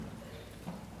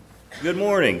Good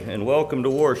morning and welcome to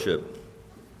worship.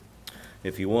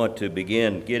 If you want to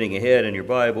begin getting ahead in your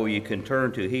Bible, you can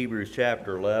turn to Hebrews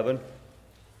chapter 11.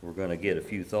 We're going to get a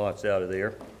few thoughts out of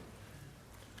there.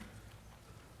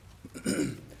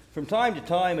 From time to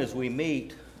time as we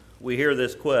meet, we hear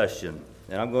this question,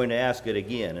 and I'm going to ask it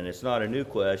again, and it's not a new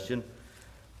question,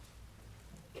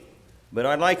 but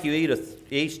I'd like you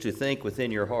each to think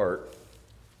within your heart,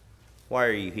 why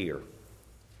are you here?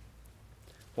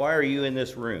 Why are you in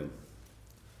this room?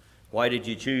 Why did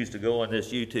you choose to go on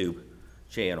this YouTube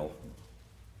channel?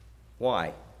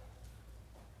 Why?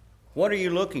 What are you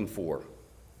looking for?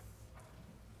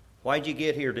 Why'd you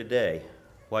get here today?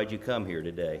 Why'd you come here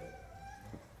today?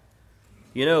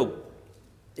 You know,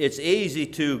 it's easy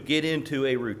to get into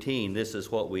a routine. This is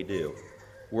what we do.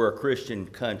 We're a Christian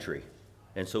country,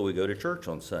 and so we go to church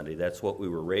on Sunday. That's what we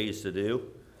were raised to do,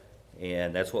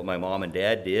 and that's what my mom and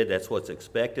dad did. That's what's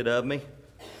expected of me.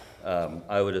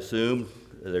 I would assume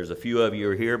there's a few of you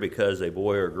are here because a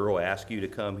boy or girl asked you to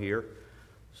come here.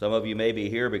 Some of you may be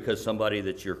here because somebody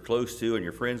that you're close to and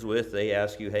you're friends with, they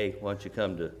ask you, hey, why don't you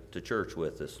come to church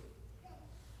with us?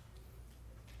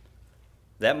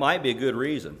 That might be a good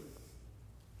reason.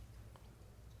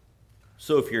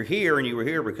 So if you're here and you were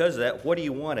here because of that, what do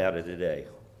you want out of today?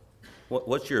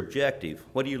 What's your objective?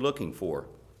 What are you looking for?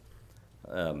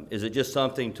 Is it just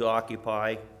something to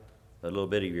occupy a little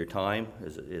bit of your time?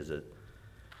 Is it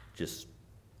just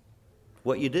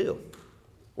what you do?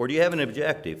 Or do you have an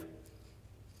objective?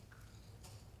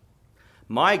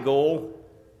 My goal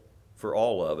for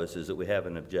all of us is that we have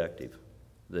an objective,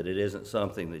 that it isn't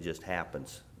something that just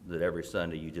happens, that every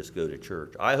Sunday you just go to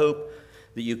church. I hope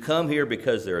that you come here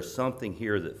because there is something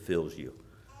here that fills you,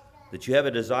 that you have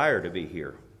a desire to be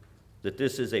here, that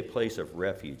this is a place of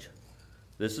refuge.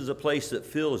 This is a place that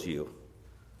fills you,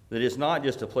 that it's not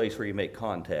just a place where you make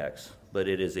contacts, but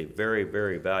it is a very,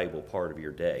 very valuable part of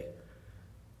your day,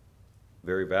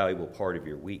 very valuable part of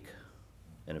your week,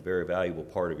 and a very valuable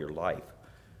part of your life.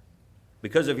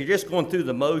 Because if you're just going through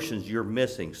the motions, you're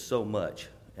missing so much.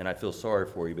 And I feel sorry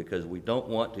for you because we don't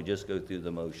want to just go through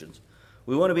the motions.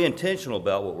 We want to be intentional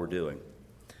about what we're doing.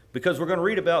 Because we're going to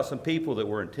read about some people that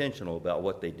were intentional about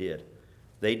what they did.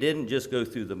 They didn't just go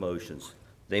through the motions.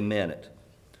 They meant it.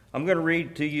 I'm going to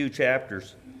read to you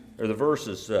the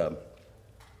verses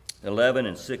 11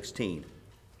 and 16.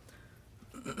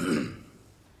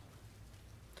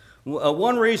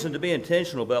 One reason to be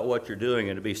intentional about what you're doing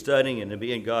and to be studying and to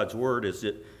be in God's Word is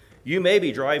that you may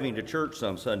be driving to church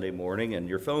some Sunday morning and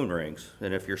your phone rings.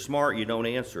 And if you're smart, you don't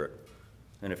answer it.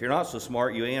 And if you're not so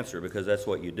smart, you answer it because that's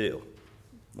what you do.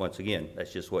 Once again,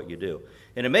 that's just what you do.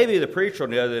 And it may be the preacher on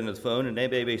the other end of the phone, and they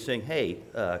may be saying, hey,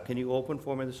 can you open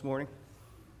for me this morning?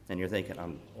 And you're thinking,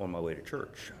 I'm on my way to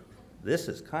church. This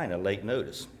is kind of late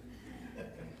notice.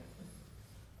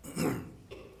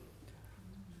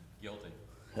 Guilty.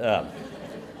 I'm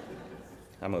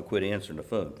going to quit answering the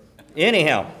phone.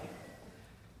 Anyhow,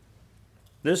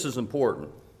 this is important.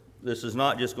 This is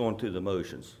not just going through the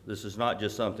motions. This is not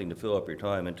just something to fill up your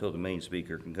time until the main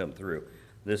speaker can come through.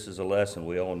 This is a lesson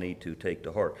we all need to take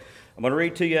to heart. I'm going to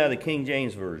read to you out of the King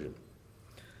James Version.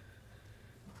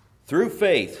 Through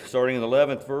faith, starting in the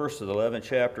 11th verse of the 11th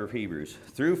chapter of Hebrews,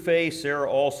 through faith Sarah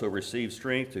also received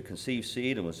strength to conceive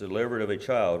seed and was delivered of a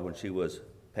child when she was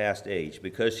past age,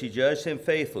 because she judged him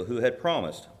faithful who had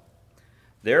promised.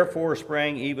 Therefore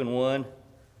sprang even one,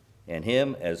 and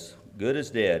him as good as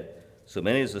dead, so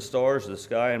many as the stars of the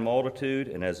sky in multitude,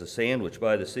 and as the sand which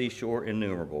by the seashore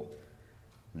innumerable.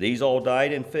 These all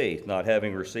died in faith, not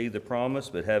having received the promise,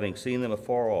 but having seen them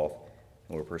afar off,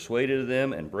 and were persuaded of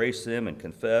them, embraced them, and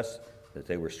confessed that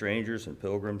they were strangers and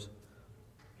pilgrims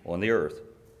on the earth.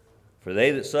 For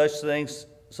they that such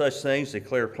things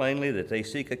declare plainly that they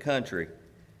seek a country.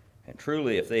 And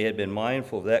truly, if they had been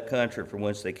mindful of that country from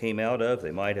whence they came out of,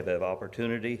 they might have had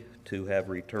opportunity to have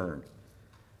returned.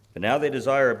 But now they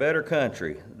desire a better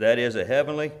country, that is, a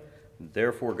heavenly.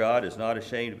 Therefore God is not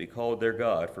ashamed to be called their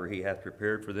God, for he hath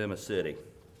prepared for them a city.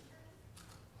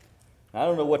 I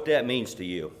don't know what that means to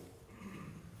you,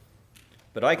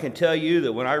 but I can tell you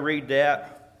that when I read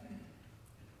that,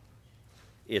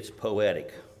 it's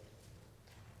poetic,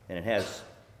 and it has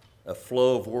a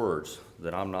flow of words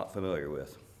that I'm not familiar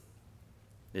with.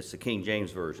 It's the King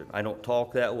James Version. I don't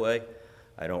talk that way.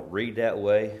 I don't read that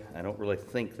way. I don't really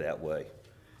think that way.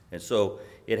 And so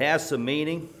it has some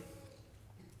meaning.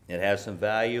 It has some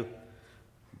value.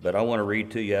 But I want to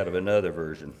read to you out of another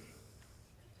version.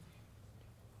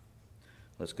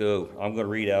 Let's go. I'm going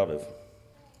to read out of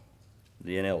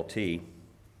the NLT,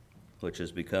 which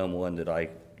has become one that I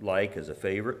like as a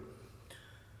favorite.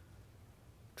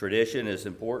 tradition is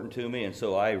important to me, and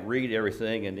so I read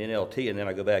everything in NLT, and then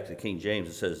I go back to King James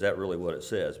and says, is that really what it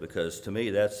says? Because to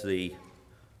me, that's the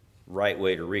right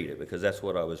way to read it, because that's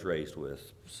what I was raised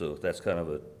with. So that's kind of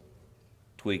a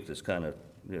tweak that's kind of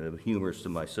humorous to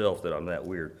myself that I'm that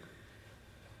weird.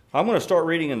 I'm going to start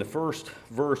reading in the first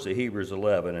verse of Hebrews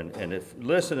 11, and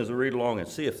listen as we read along and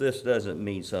see if this doesn't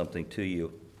mean something to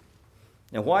you.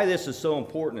 And why this is so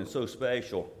important and so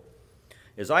special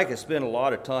is I could spend a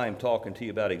lot of time talking to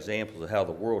you about examples of how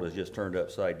the world has just turned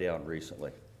upside down recently.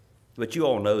 But you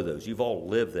all know those. You've all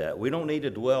lived that. We don't need to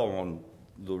dwell on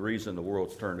the reason the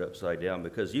world's turned upside down,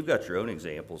 because you've got your own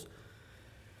examples.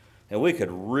 And we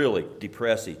could really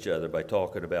depress each other by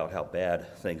talking about how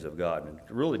bad things have gotten, and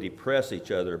really depress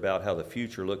each other about how the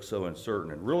future looks so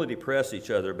uncertain, and really depress each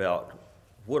other about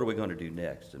what are we going to do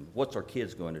next, and what's our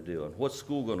kids going to do, and what's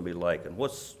school going to be like, and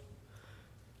let's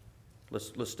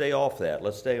stay off that.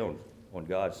 Let's stay on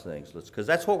God's things, because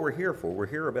that's what we're here for. We're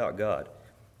here about God.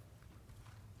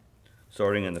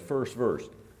 Starting in the first verse.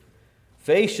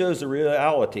 Faith shows the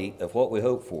reality of what we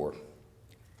hope for.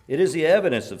 It is the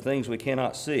evidence of things we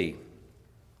cannot see.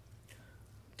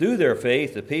 Through their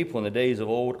faith, the people in the days of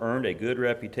old earned a good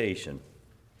reputation.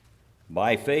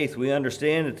 By faith, we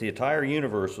understand that the entire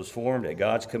universe was formed at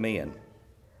God's command,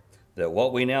 that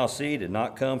what we now see did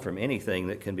not come from anything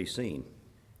that can be seen.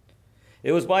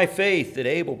 It was by faith that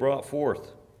Abel brought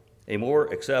forth a more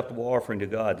acceptable offering to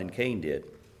God than Cain did.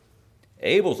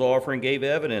 Abel's offering gave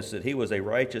evidence that he was a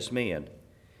righteous man,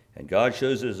 and God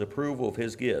shows his approval of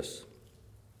his gifts.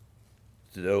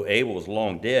 Though Abel is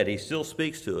long dead, he still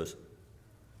speaks to us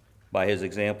by his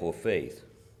example of faith.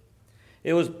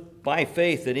 It was by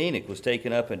faith that Enoch was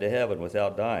taken up into heaven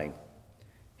without dying.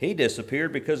 He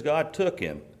disappeared because God took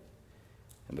him.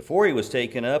 And before he was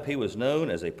taken up, he was known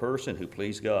as a person who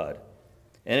pleased God.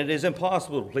 And it is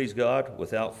impossible to please God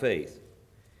without faith.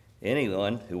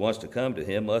 Anyone who wants to come to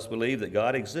him must believe that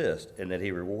God exists and that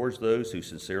he rewards those who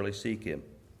sincerely seek him.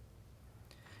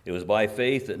 It was by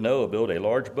faith that Noah built a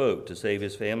large boat to save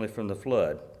his family from the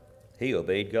flood. He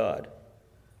obeyed God,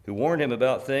 who warned him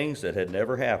about things that had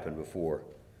never happened before.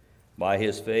 By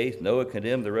his faith, Noah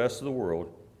condemned the rest of the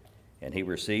world, and he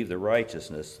received the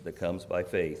righteousness that comes by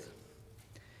faith.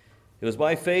 It was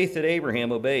by faith that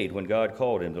Abraham obeyed when God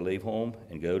called him to leave home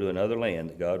and go to another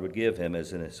land that God would give him as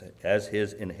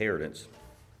his inheritance.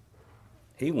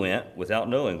 He went without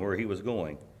knowing where he was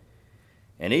going.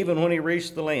 And even when he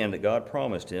reached the land that God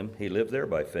promised him, he lived there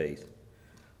by faith.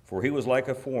 For he was like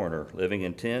a foreigner living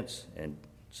in tents, and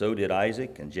so did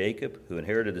Isaac and Jacob, who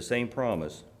inherited the same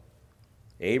promise.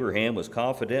 Abraham was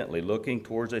confidently looking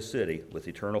towards a city with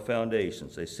eternal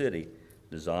foundations, a city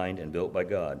designed and built by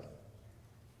God.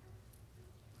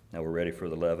 Now we're ready for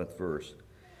the 11th verse.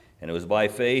 And it was by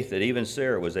faith that even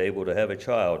Sarah was able to have a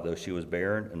child, though she was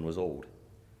barren and was old.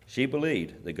 She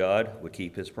believed that God would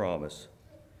keep his promise.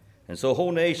 And so a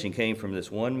whole nation came from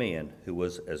this one man who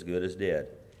was as good as dead.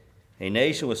 A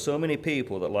nation with so many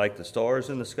people that, like the stars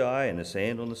in the sky and the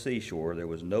sand on the seashore, there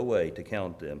was no way to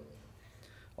count them.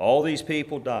 All these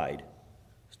people died,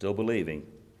 still believing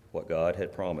what God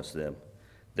had promised them.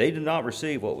 They did not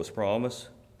receive what was promised,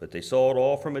 but they saw it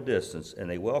all from a distance, and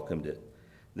they welcomed it.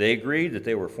 They agreed that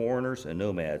they were foreigners and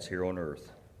nomads here on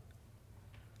earth.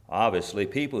 Obviously,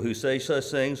 people who say such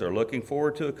things are looking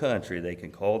forward to a country they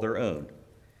can call their own.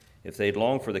 If they'd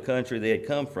longed for the country they had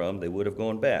come from, they would have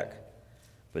gone back.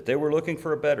 But they were looking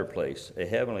for a better place, a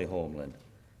heavenly homeland.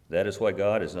 That is why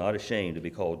God is not ashamed to be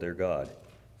called their God,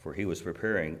 for he was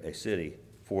preparing a city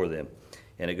for them.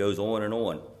 And it goes on and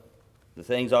on. The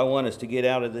things I want us to get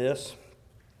out of this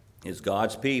is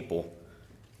God's people,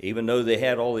 even though they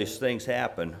had all these things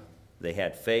happen, they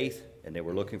had faith and they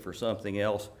were looking for something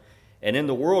else. And in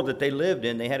the world that they lived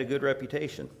in, they had a good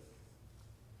reputation.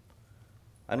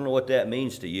 I don't know what that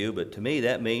means to you, but to me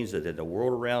that means that in the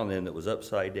world around them that was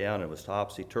upside down and was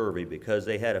topsy-turvy, because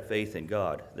they had a faith in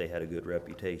God, they had a good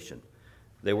reputation.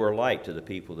 They were a light to the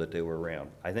people that they were around.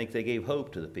 I think they gave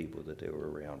hope to the people that they were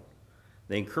around.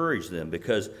 They encouraged them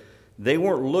because they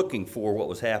weren't looking for what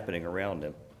was happening around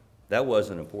them. That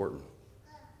wasn't important.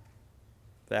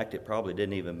 In fact, it probably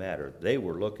didn't even matter. They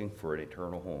were looking for an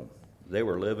eternal home. They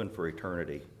were living for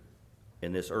eternity.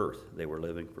 In this earth, they were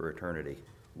living for eternity.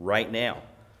 Right now,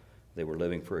 they were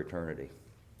living for eternity.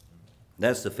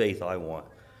 That's the faith I want.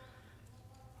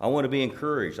 I want to be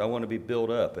encouraged. I want to be built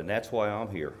up, and that's why I'm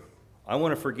here. I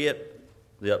want to forget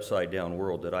the upside-down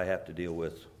world that I have to deal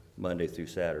with Monday through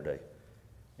Saturday.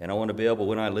 And I want to be able,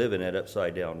 when I live in that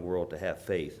upside-down world, to have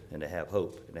faith and to have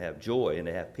hope and to have joy and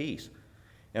to have peace.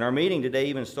 And our meeting today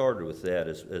even started with that,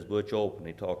 as Butch opened.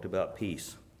 He talked about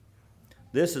peace.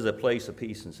 This is a place of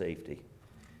peace and safety.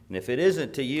 And if it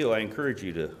isn't to you, I encourage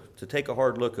you to take a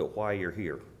hard look at why you're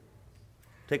here.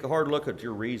 Take a hard look at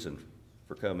your reason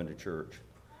for coming to church.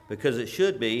 Because it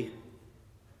should be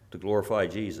to glorify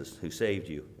Jesus, who saved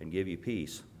you and give you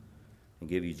peace and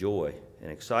give you joy and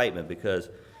excitement, because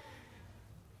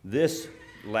this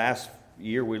last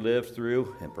year we lived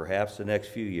through, and perhaps the next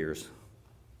few years,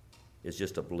 is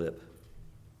just a blip.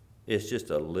 It's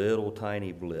just a little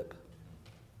tiny blip.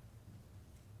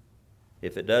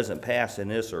 If it doesn't pass in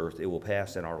this earth, it will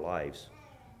pass in our lives,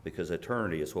 because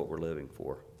eternity is what we're living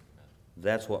for.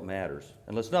 That's what matters.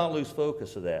 And let's not lose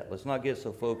focus of that. Let's not get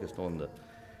so focused on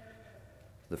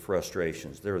the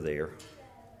frustrations. They're there.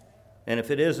 And if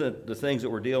it isn't the things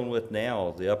that we're dealing with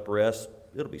now, the unrest,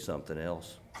 it'll be something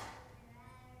else.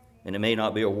 And it may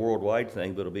not be a worldwide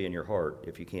thing, but it'll be in your heart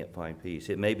if you can't find peace.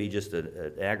 It may be just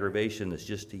an aggravation that's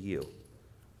just to you.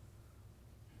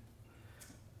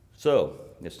 So,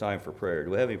 it's time for prayer.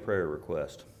 Do we have any prayer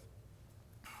requests?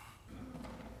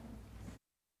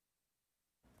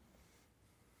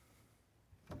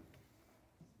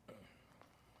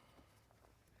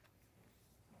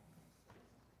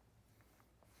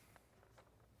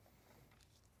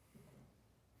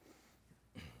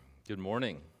 Good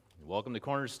morning. Welcome to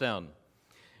Cornerstone.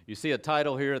 You see a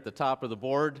title here at the top of the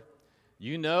board.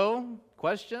 You know,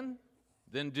 question,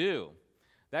 then do.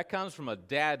 That comes from a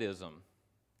dadism.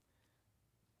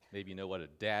 Maybe you know what a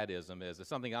dadism is. It's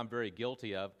something I'm very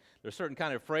guilty of. There's certain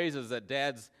kind of phrases that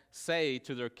dads say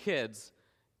to their kids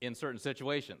in certain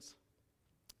situations.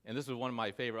 And this was one of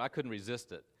my favorite. I couldn't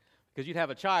resist it. Because you'd have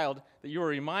a child that you were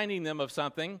reminding them of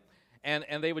something, and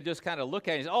they would just kind of look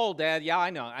at you and say, oh, Dad, yeah, I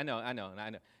know.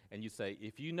 And you say,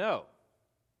 if you know,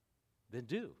 then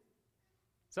do.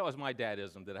 So that was my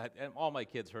dadism, and all my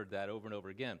kids heard that over and over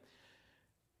again.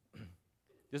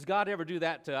 Does God ever do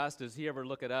that to us? Does he ever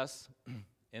look at us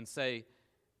and say,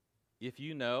 if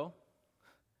you know,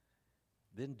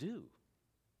 then do?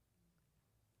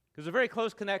 There's a very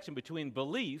close connection between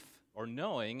belief or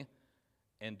knowing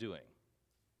and doing.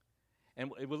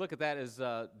 And we look at that as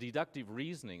deductive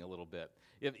reasoning a little bit.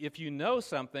 If you know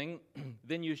something,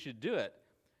 then you should do it.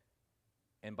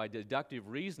 And by deductive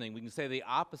reasoning, we can say the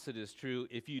opposite is true.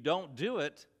 If you don't do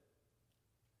it,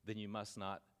 then you must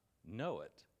not know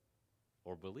it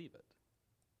or believe it.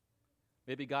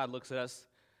 Maybe God looks at us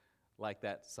like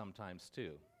that sometimes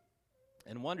too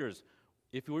and wonders,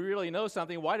 if we really know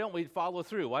something, why don't we follow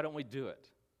through? Why don't we do it?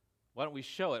 Why don't we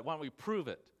show it? Why don't we prove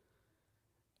it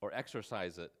or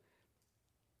exercise it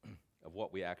of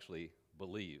what we actually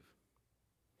believe?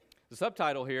 The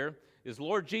subtitle here is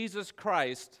Lord Jesus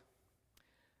Christ,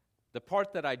 the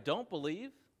part that I don't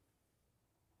believe.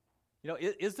 You know,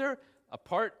 is there a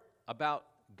part about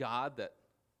God that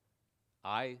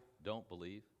I don't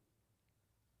believe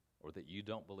or that you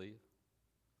don't believe?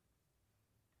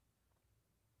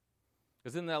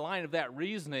 Because in the line of that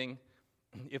reasoning,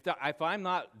 if I'm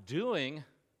not doing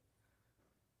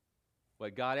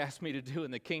what God asked me to do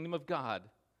in the kingdom of God,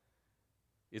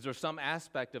 is there some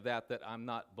aspect of that I'm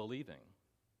not believing?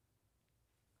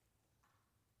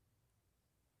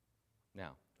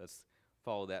 Now, let's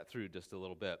follow that through just a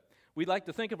little bit. We like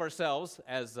to think of ourselves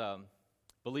as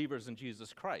believers in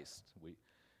Jesus Christ.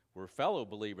 We're fellow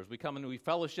believers. We come and we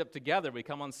fellowship together. We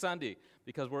come on Sunday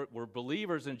because we're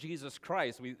believers in Jesus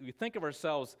Christ. We think of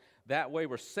ourselves that way.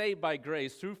 We're saved by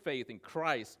grace through faith in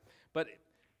Christ. But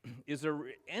is there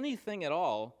anything at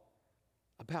all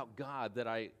about God that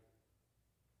I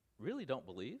really don't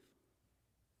believe?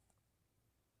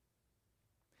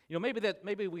 You know,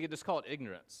 maybe we could just call it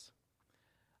ignorance.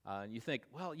 And you think,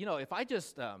 well, you know, if I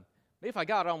just, maybe if I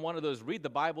got on one of those read the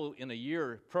Bible in a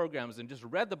year programs and just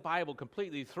read the Bible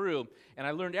completely through, and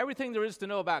I learned everything there is to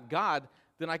know about God,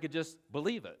 then I could just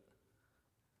believe it.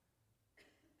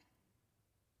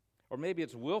 Or maybe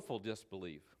it's willful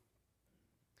disbelief.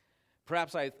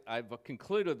 Perhaps I've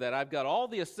concluded that I've got all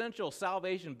the essential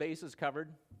salvation bases covered,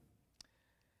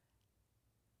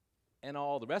 and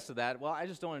all the rest of that, well, I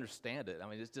just don't understand it. I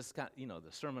mean, it's just kind of, you know,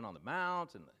 the Sermon on the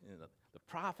Mount and the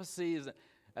prophecies.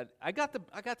 I got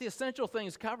the essential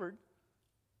things covered.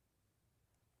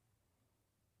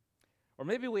 Or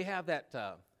maybe we have that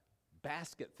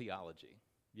basket theology.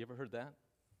 You ever heard that?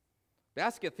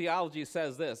 Basket theology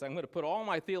says this: I'm going to put all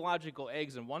my theological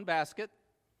eggs in one basket,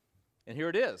 and here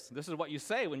it is. This is what you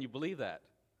say when you believe that.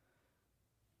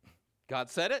 God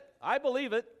said it. I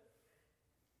believe it.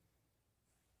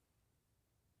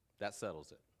 That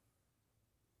settles it.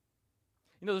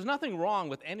 You know, there's nothing wrong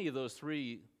with any of those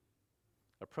three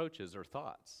approaches or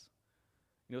thoughts.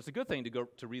 You know, it's a good thing to go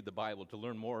to read the Bible, to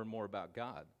learn more and more about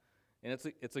God. And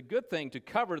it's a good thing to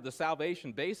cover the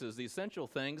salvation bases, the essential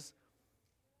things,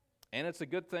 And it's a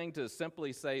good thing to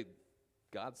simply say,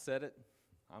 God said it,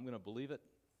 I'm going to believe it,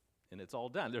 and it's all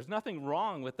done. There's nothing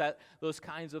wrong with those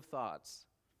kinds of thoughts.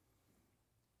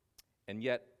 And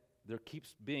yet, there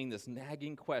keeps being this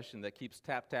nagging question that keeps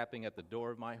tapping at the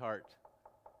door of my heart.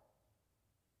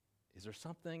 Is there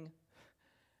something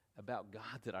about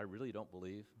God that I really don't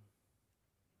believe?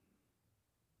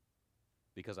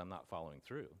 Because I'm not following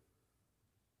through.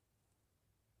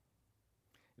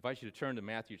 I invite you to turn to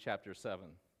Matthew chapter 7.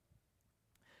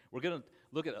 We're going to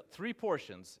look at three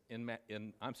portions in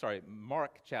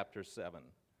Mark chapter 7.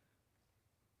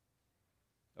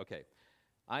 Okay,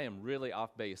 I am really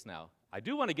off base now. I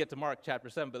do want to get to Mark chapter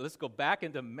 7, but let's go back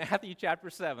into Matthew chapter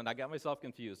 7. I got myself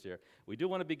confused here. We do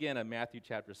want to begin at Matthew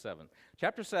chapter 7.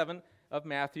 Chapter 7 of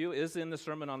Matthew is in the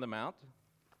Sermon on the Mount.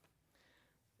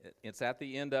 It's at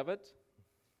the end of it.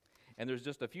 And there's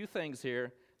just a few things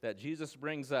here that Jesus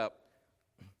brings up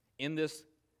in this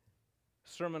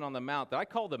Sermon on the Mount that I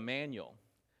call the manual.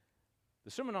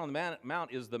 The Sermon on the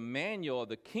Mount is the manual of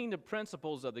the kingdom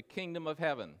principles of the kingdom of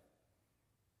heaven.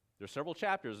 There are several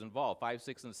chapters involved, 5,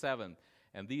 6, and 7,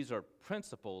 and these are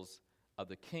principles of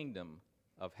the kingdom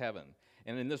of heaven.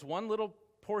 And in this one little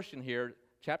portion here,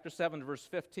 chapter 7, verse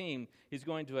 15, he's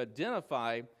going to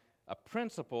identify a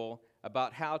principle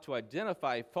about how to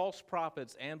identify false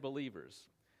prophets and believers.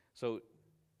 So,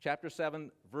 chapter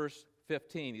 7, verse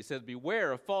 15, he says,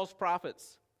 "Beware of false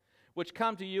prophets, which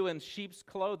come to you in sheep's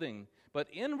clothing, but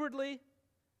inwardly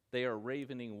they are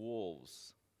ravening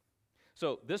wolves."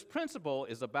 So this principle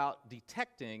is about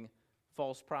detecting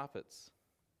false prophets.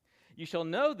 "You shall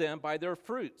know them by their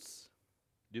fruits.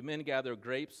 Do men gather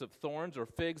grapes of thorns or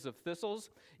figs of thistles?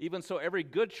 Even so every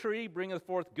good tree bringeth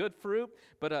forth good fruit,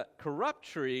 but a corrupt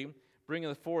tree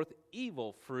bringeth forth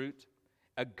evil fruit.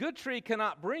 A good tree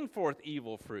cannot bring forth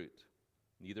evil fruit,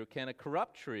 neither can a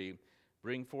corrupt tree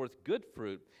bring forth good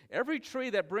fruit. Every tree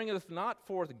that bringeth not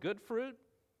forth good fruit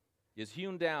is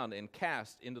hewn down and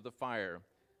cast into the fire.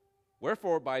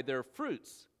 Wherefore, by their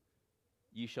fruits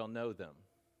ye shall know them."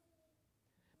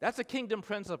 That's a kingdom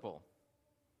principle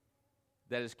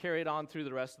that is carried on through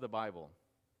the rest of the Bible.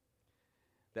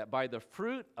 That by the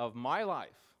fruit of my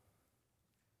life,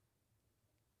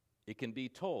 it can be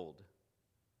told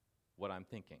what I'm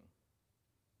thinking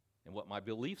and what my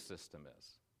belief system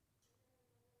is.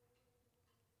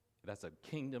 That's a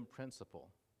kingdom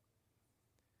principle.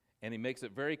 And he makes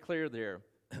it very clear there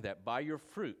that by your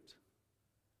fruit,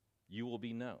 you will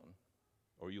be known,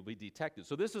 or you'll be detected.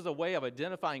 So this is a way of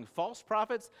identifying false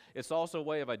prophets. It's also a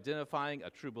way of identifying a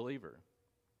true believer,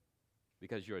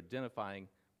 because you're identifying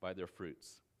by their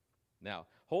fruits. Now,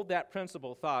 hold that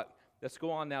principle thought. Let's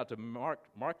go on now to Mark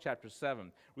chapter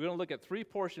 7. We're going to look at three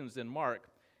portions in Mark,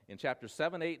 in chapters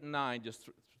 7, 8, and 9, just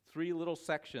three little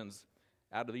sections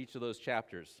out of each of those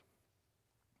chapters.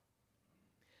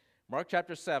 Mark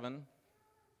chapter 7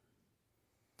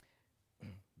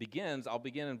 I'll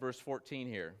begin in verse 14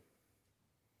 here.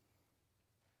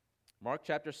 Mark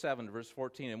chapter 7, verse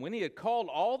 14. "And when he had called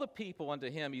all the people unto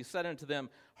him, he said unto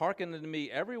them, Hearken unto me,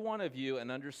 every one of you,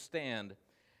 and understand,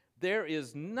 there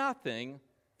is nothing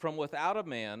from without a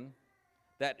man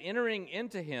that entering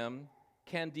into him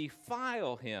can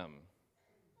defile him.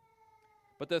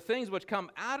 But the things which come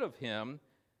out of him,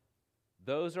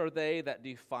 those are they that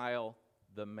defile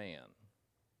the man."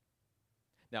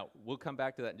 Now, we'll come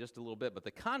back to that in just a little bit, but the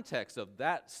context of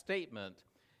that statement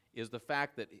is the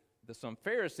fact that some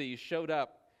Pharisees showed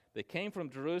up. They came from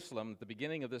Jerusalem at the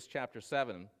beginning of this chapter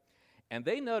 7, and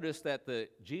they noticed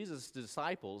that Jesus'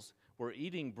 disciples were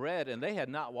eating bread, and they had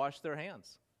not washed their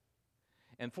hands.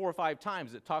 And 4 or 5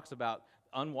 times it talks about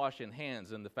unwashing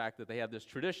hands and the fact that they have this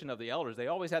tradition of the elders. They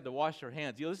always had to wash their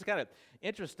hands. This is kind of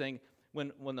interesting.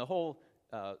 When the whole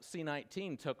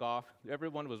C-19 took off,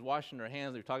 everyone was washing their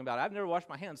hands. They were talking about, I've never washed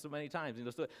my hands so many times.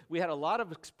 So we had a lot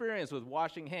of experience with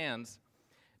washing hands,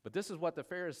 but this is what the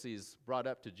Pharisees brought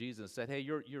up to Jesus and said, "Hey,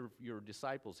 your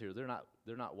disciples here, they're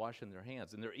not washing their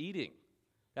hands, and they're eating.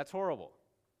 That's horrible."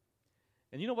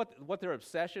 And you know what their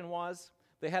obsession was?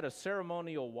 They had a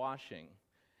ceremonial washing.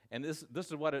 And this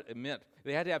is what it meant.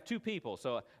 They had to have 2 people.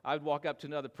 So I would walk up to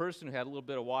another person who had a little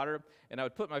bit of water, and I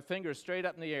would put my fingers straight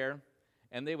up in the air,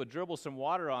 and they would dribble some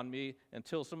water on me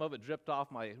until some of it dripped off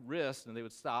my wrist, and they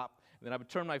would stop. And then I would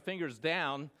turn my fingers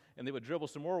down, and they would dribble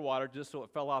some more water just so it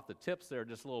fell off the tips there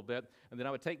just a little bit. And then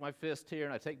I would take my fist here,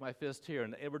 and I'd take my fist here,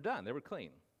 and they were done. They were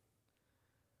clean.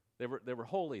 They were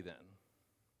holy then.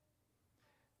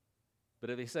 But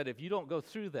if he said, if you don't go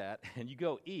through that and you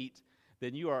go eat,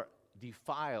 then you are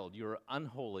defiled, you're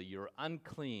unholy, you're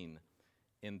unclean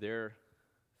in their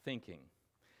thinking.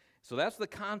 So that's the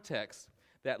context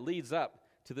that leads up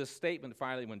to this statement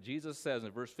finally when Jesus says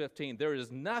in verse 15, there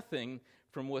is nothing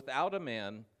from without a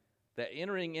man that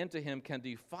entering into him can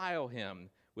defile him,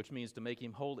 which means to make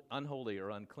him unholy or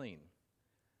unclean.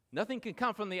 Nothing can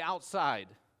come from the outside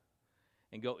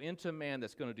and go into a man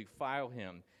that's going to defile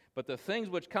him. But the things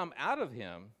which come out of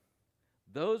him,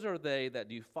 those are they that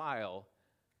defile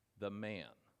the man.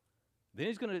 Then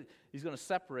he's going to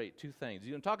separate two things.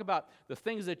 He's going to talk about the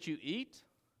things that you eat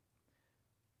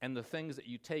and the things that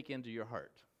you take into your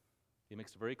heart. He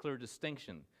makes a very clear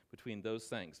distinction between those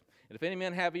things. And if any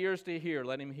man have ears to hear,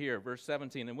 let him hear. Verse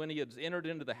 17, and when he had entered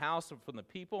into the house from the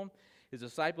people, his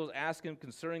disciples asked him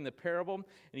concerning the parable, and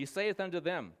he saith unto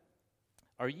them,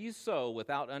 are ye so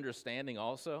without understanding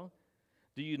also?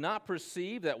 Do you not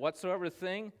perceive that whatsoever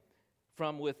thing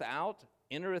from without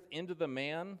entereth into the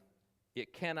man,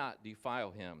 it cannot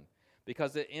defile him,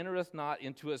 because it entereth not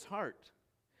into his heart,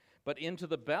 but into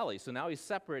the belly. So now he's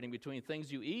separating between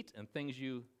things you eat and things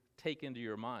you take into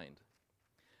your mind.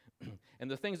 And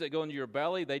the things that go into your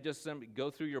belly, they just simply go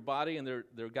through your body and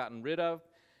they're gotten rid of.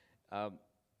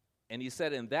 And he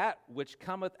said, and that which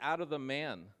cometh out of the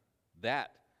man,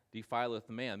 that defileth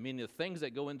the man. Meaning the things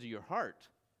that go into your heart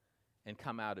and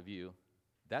come out of you,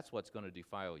 that's what's going to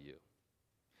defile you.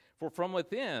 For from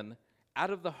within, out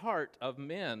of the heart of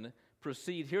men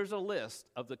proceed, here's a list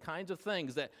of the kinds of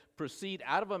things that proceed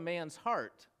out of a man's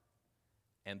heart,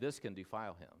 and this can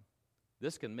defile him.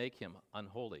 This can make him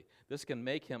unholy. This can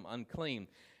make him unclean.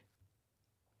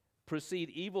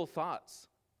 Proceed evil thoughts,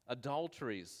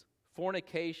 adulteries,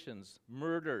 fornications,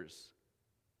 murders,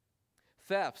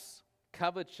 thefts,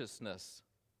 covetousness,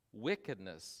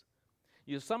 wickedness.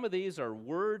 Some of these are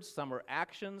words, some are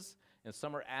actions, and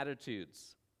some are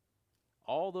attitudes.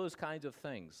 All those kinds of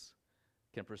things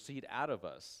can proceed out of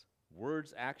us.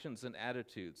 Words, actions, and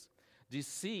attitudes.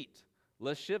 Deceit,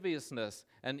 lasciviousness,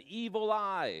 an evil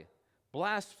eye,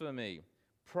 blasphemy,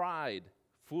 pride,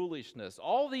 foolishness.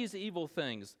 All these evil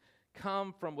things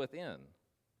come from within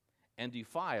and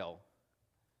defile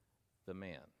the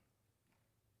man.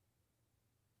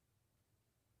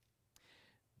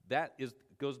 That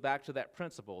goes back to that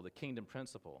principle, the kingdom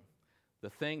principle. The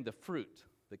fruit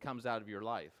that comes out of your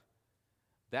life.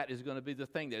 That is going to be the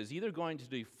thing that is either going to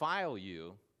defile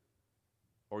you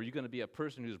or you're going to be a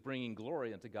person who's bringing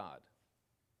glory unto God.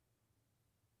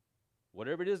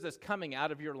 Whatever it is that's coming out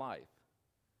of your life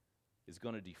is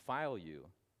going to defile you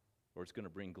or it's going to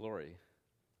bring glory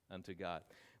unto God.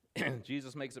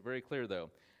 Jesus makes it very clear, though,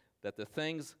 that the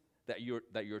things that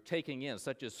you're taking in,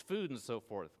 such as food and so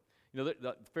forth,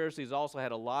 the Pharisees also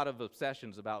had a lot of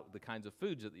obsessions about the kinds of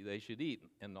foods that they should eat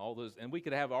and all those. And we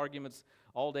could have arguments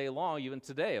all day long, even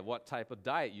today, of what type of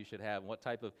diet you should have, and what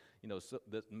type of,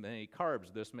 this many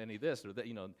carbs, this many this, or that,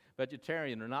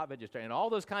 vegetarian or not vegetarian, all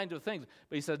those kinds of things.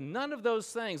 But he says none of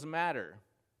those things matter.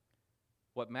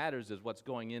 What matters is what's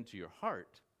going into your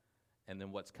heart and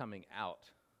then what's coming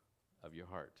out of your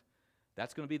heart.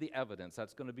 That's going to be the evidence.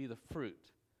 That's going to be the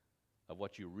fruit of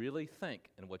what you really think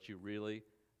and what you really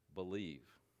believe.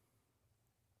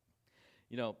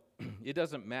 It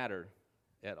doesn't matter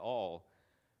at all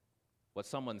what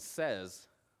someone says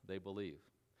they believe.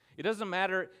 It doesn't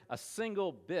matter a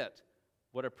single bit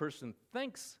what a person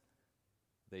thinks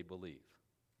they believe.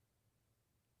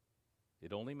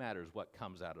 It only matters what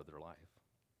comes out of their life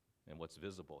and what's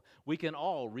visible. We can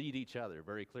all read each other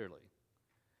very clearly.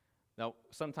 Now,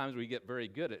 sometimes we get very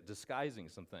good at disguising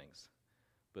some things,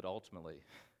 but ultimately,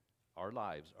 our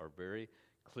lives are very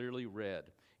clearly read.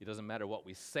 It doesn't matter what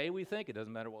we say we think. It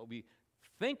doesn't matter what we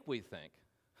think we think.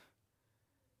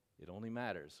 It only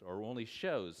matters or only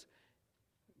shows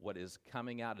what is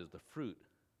coming out as the fruit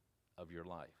of your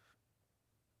life.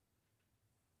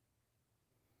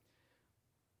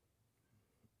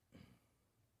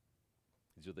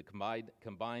 These are the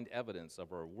combined evidence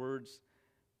of our words,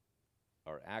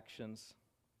 our actions,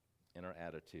 and our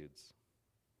attitudes.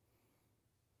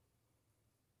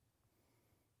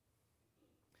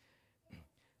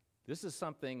 This is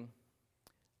something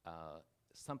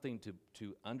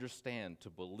to understand, to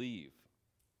believe.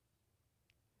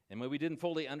 And when we didn't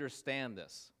fully understand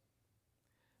this,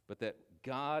 but that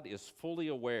God is fully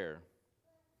aware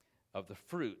of the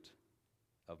fruit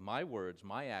of my words,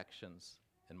 my actions,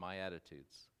 and my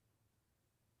attitudes.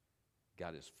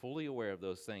 God is fully aware of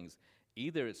those things.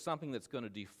 Either it's something that's going to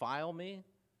defile me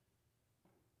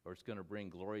or it's going to bring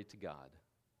glory to God.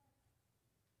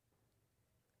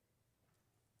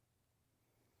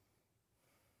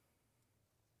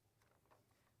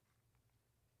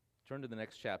 Turn to the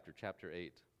next chapter, chapter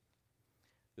 8.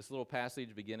 This little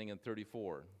passage beginning in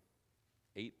 34,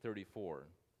 8:34.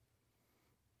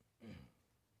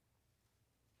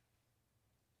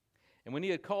 And when he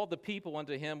had called the people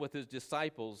unto him with his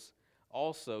disciples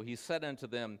also, he said unto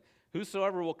them,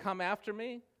 Whosoever will come after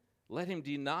me, let him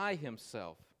deny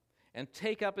himself, and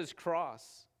take up his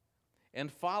cross,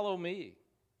 and follow me.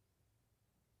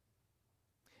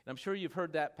 And I'm sure you've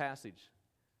heard that passage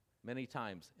many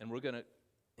times, and we're going to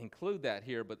include that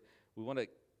here, but we want to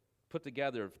put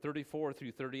together 34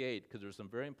 through 38 because there's some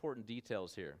very important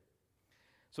details here.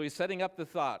 So he's setting up the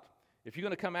thought, if you're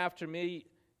going to come after me,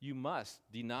 you must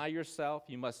deny yourself,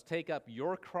 you must take up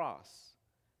your cross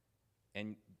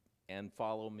and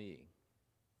follow me.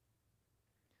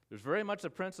 There's very much a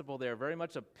principle there, very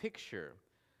much a picture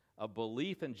of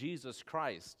belief in Jesus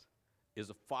Christ is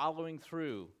a following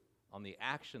through on the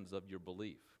actions of your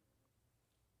belief.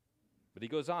 But he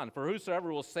goes on, for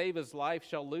whosoever will save his life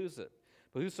shall lose it.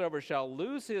 But whosoever shall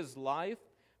lose his life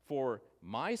for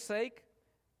my sake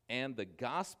and the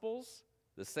gospel's,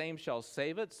 the same shall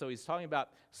save it. So he's talking about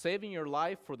saving your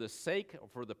life for the sake,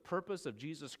 for the purpose of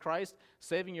Jesus Christ,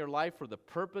 saving your life for the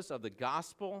purpose of the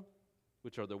gospel,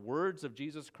 which are the words of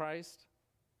Jesus Christ,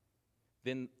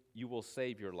 then you will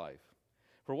save your life.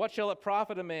 For what shall it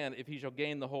profit a man if he shall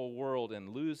gain the whole world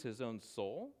and lose his own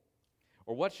soul?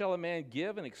 Or what shall a man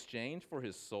give in exchange for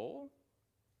his soul?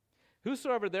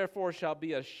 Whosoever therefore shall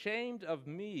be ashamed of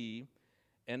me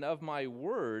and of my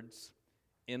words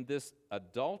in this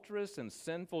adulterous and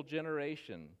sinful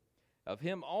generation, of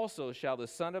him also shall the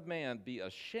Son of Man be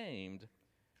ashamed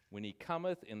when he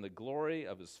cometh in the glory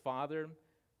of his Father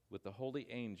with the holy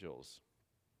angels.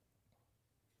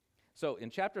 So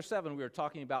in chapter 7, we were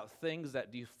talking about things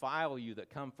that defile you that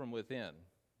come from within.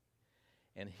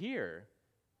 And here,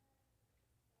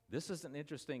 this is an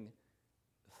interesting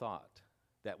thought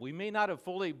that we may not have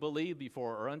fully believed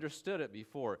before or understood it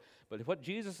before, but what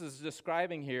Jesus is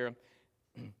describing here,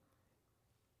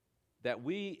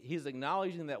 he's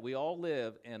acknowledging that we all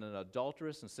live in an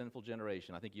adulterous and sinful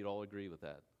generation. I think you'd all agree with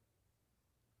that.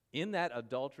 In that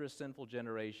adulterous, sinful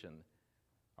generation,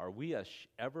 are we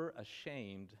ever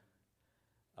ashamed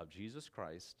of Jesus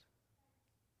Christ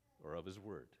or of his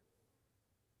word?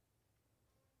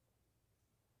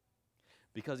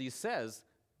 Because he says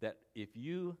that if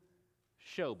you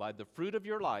show by the fruit of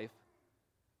your life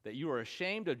that you are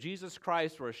ashamed of Jesus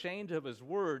Christ or ashamed of his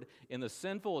word in the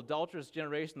sinful, adulterous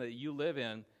generation that you live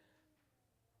in,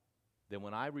 then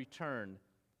when I return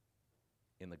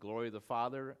in the glory of the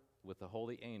Father with the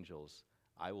holy angels,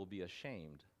 I will be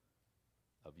ashamed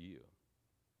of you.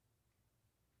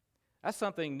 That's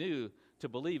something new to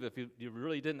believe if you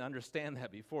really didn't understand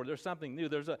that before. There's something new.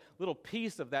 There's a little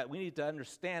piece of that we need to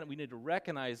understand. We need to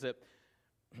recognize that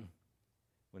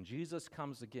when Jesus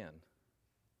comes again,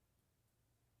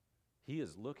 he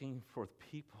is looking for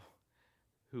people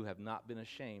who have not been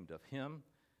ashamed of him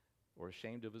or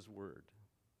ashamed of his word.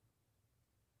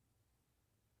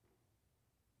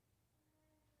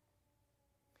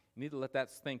 You need to let that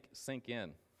sink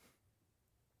in.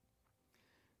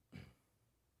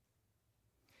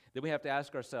 Then we have to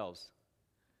ask ourselves,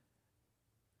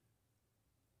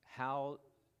 how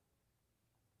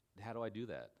do I do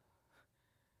that?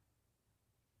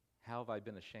 How have I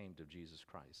been ashamed of Jesus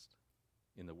Christ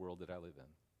in the world that I live in?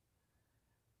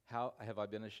 How have I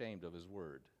been ashamed of his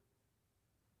word?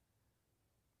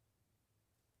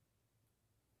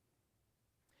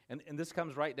 And this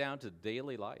comes right down to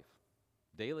daily life,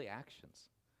 daily actions,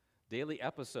 daily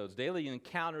episodes, daily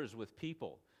encounters with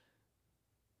people.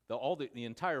 The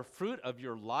entire fruit of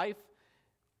your life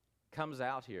comes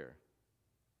out here.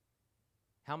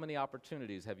 How many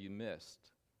opportunities have you missed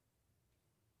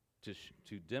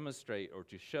to demonstrate or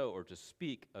to show or to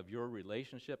speak of your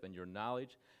relationship and your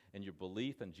knowledge and your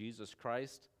belief in Jesus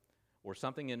Christ or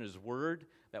something in his word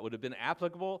that would have been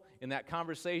applicable in that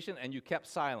conversation, and you kept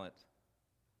silent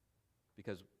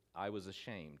because I was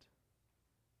ashamed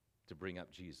to bring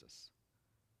up Jesus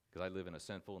because I live in a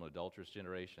sinful and adulterous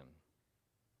generation?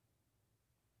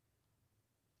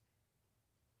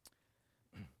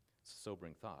 It's a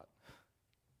sobering thought.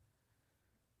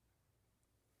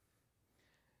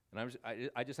 And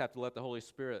I just have to let the Holy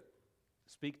Spirit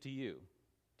speak to you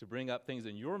to bring up things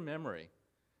in your memory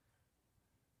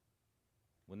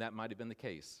when that might have been the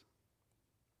case.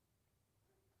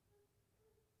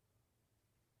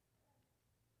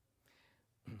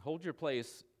 Hold your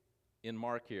place in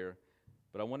Mark here,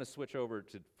 but I want to switch over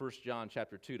to 1 John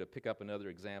chapter 2 to pick up another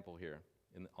example here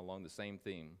along the same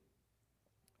theme.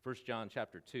 1 John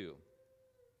chapter 2.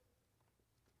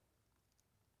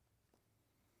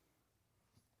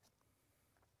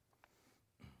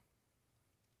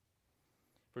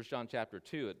 1 John chapter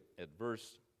 2 at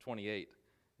verse 28,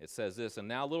 it says this, "And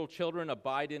now, little children,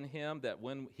 abide in him, that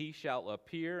when he shall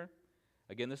appear,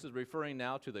 Again, this is referring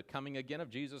now to the coming again of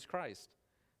Jesus Christ,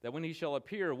 that when he shall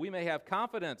appear, we may have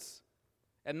confidence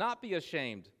and not be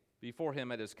ashamed before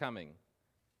him at his coming.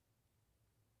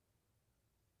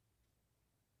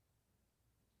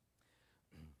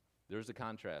 There's a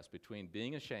contrast between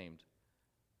being ashamed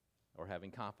or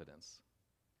having confidence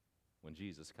when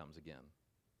Jesus comes again.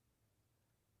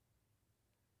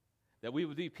 That we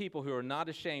would be people who are not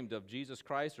ashamed of Jesus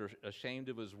Christ or ashamed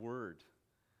of his word.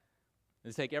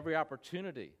 And take every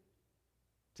opportunity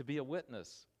to be a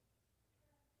witness.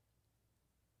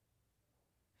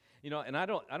 You know, and I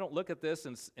don't look at this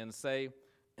and say,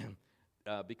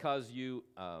 because you,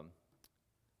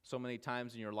 so many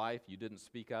times in your life you didn't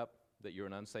speak up, that you're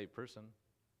an unsaved person.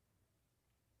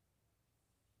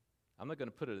 I'm not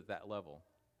going to put it at that level.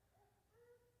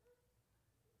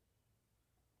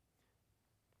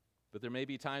 But there may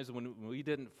be times when we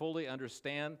didn't fully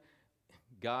understand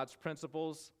God's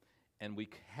principles, and we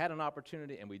had an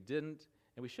opportunity, and we didn't,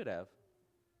 and we should have.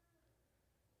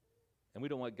 And we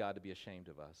don't want God to be ashamed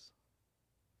of us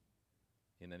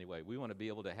in any way. We want to be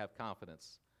able to have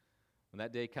confidence when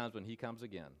that day comes, when he comes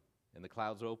again, and the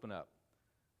clouds open up,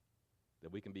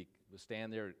 that we can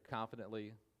stand there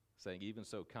confidently saying, even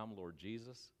so, come, Lord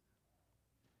Jesus.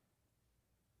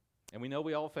 And we know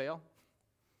we all fail.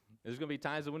 There's going to be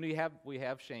times when we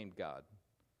have shamed God.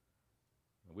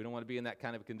 We don't want to be in that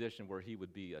kind of condition where he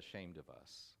would be ashamed of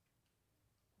us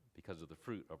because of the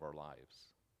fruit of our lives.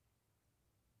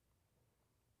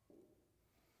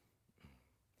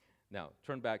 Now,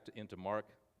 turn back into Mark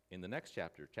in the next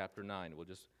chapter, chapter 9. We'll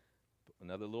just put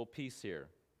another little piece here.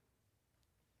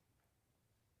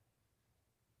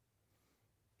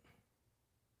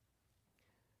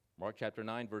 Mark chapter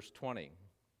 9, verse 20.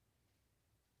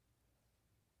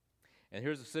 And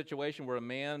here's a situation where a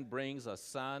man brings a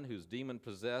son who's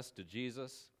demon-possessed to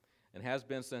Jesus and has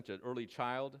been since an early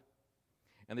child.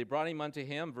 And they brought him unto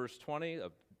him, verse 20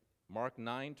 of Mark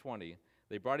 9:20.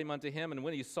 They brought him unto him, and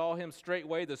when he saw him,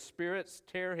 straightway the spirits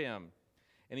tear him.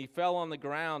 And he fell on the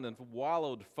ground and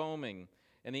wallowed, foaming.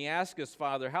 And he asked his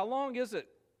father, how long is it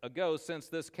ago since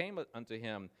this came unto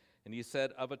him? And he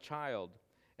said, of a child.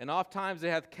 And ofttimes they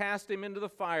hath cast him into the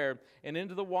fire and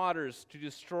into the waters to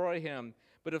destroy him.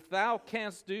 But if thou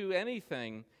canst do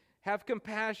anything, have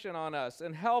compassion on us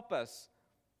and help us.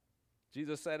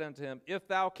 Jesus said unto him, if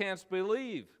thou canst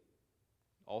believe,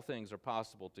 all things are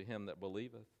possible to him that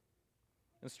believeth.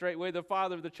 And straightway the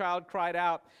father of the child cried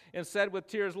out and said with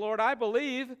tears, Lord, I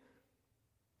believe.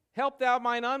 Help thou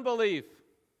mine unbelief.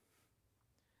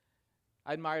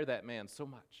 I admire that man so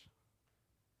much.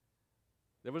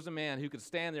 There was a man who could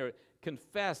stand there,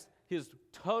 confess his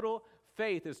total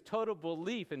faith, his total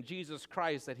belief in Jesus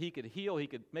Christ, that he could heal, he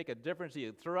could make a difference, he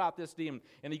could throw out this demon.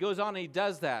 And he goes on and he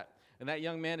does that. And that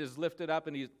young man is lifted up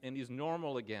and he's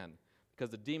normal again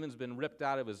because the demon's been ripped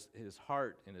out of his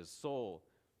heart and his soul.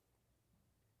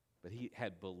 But he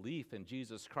had belief in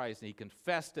Jesus Christ and he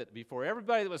confessed it before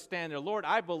everybody that was standing there. Lord,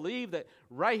 I believe that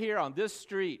right here on this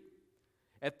street,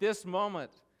 at this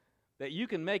moment, that you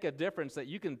can make a difference, that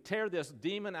you can tear this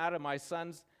demon out of my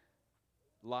son's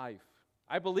life.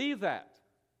 I believe that.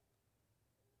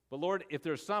 But Lord, if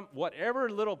there's whatever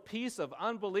little piece of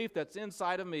unbelief that's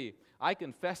inside of me, I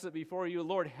confess it before you.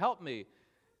 Lord, help me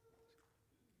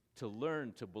to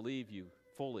learn to believe you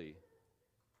fully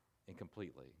and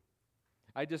completely.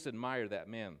 I just admire that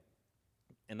man.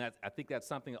 And I think that's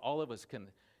something all of us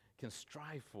can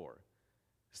strive for.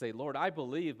 Say, Lord, I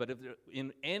believe, but if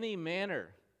in any manner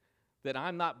that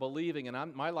I'm not believing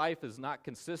and my life is not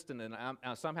consistent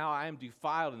and somehow I am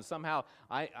defiled and somehow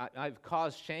I've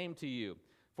caused shame to you.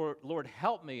 For Lord,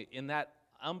 help me in that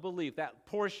unbelief, that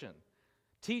portion.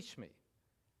 Teach me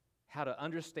how to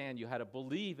understand you, how to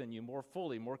believe in you more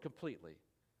fully, more completely.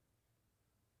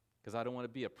 Because I don't want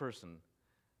to be a person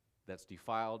that's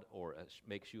defiled or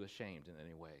makes you ashamed in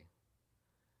any way.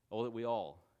 Oh, that we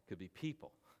all could be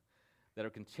people that are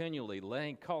continually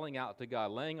calling out to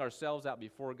God, laying ourselves out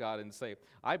before God and say,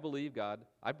 I believe, God,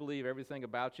 I believe everything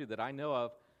about you that I know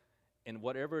of, and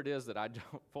whatever it is that I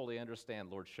don't fully understand,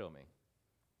 Lord, show me.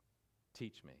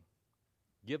 Teach me.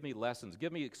 Give me lessons.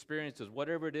 Give me experiences,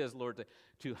 whatever it is, Lord,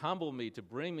 to humble me, to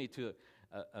bring me to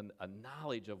a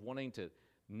knowledge of wanting to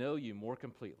know you more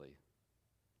completely.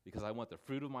 Because I want the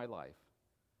fruit of my life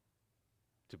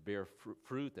to bear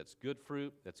fruit that's good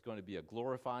fruit, that's going to be a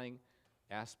glorifying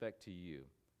aspect to you,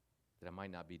 that I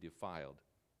might not be defiled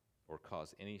or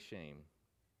cause any shame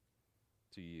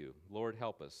to you. Lord,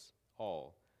 help us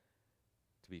all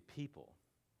to be people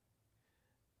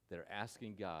that are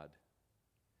asking God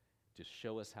to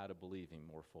show us how to believe him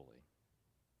more fully.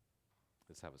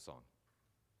 Let's have a song.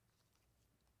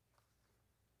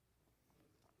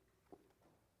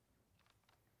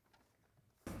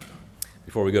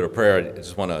 Before we go to prayer, I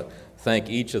just want to thank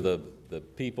each of the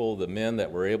people, the men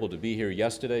that were able to be here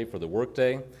yesterday for the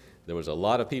workday. There was a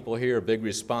lot of people here, a big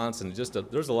response, and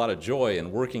there's a lot of joy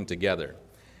in working together.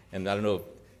 And I don't know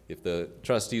if the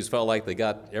trustees felt like they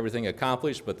got everything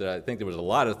accomplished, but I think there was a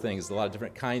lot of things, a lot of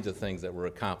different kinds of things that were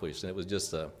accomplished, and it was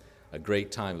just a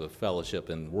great time of fellowship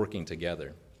and working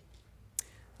together.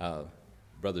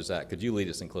 Brother Zach, could you lead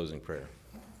us in closing prayer?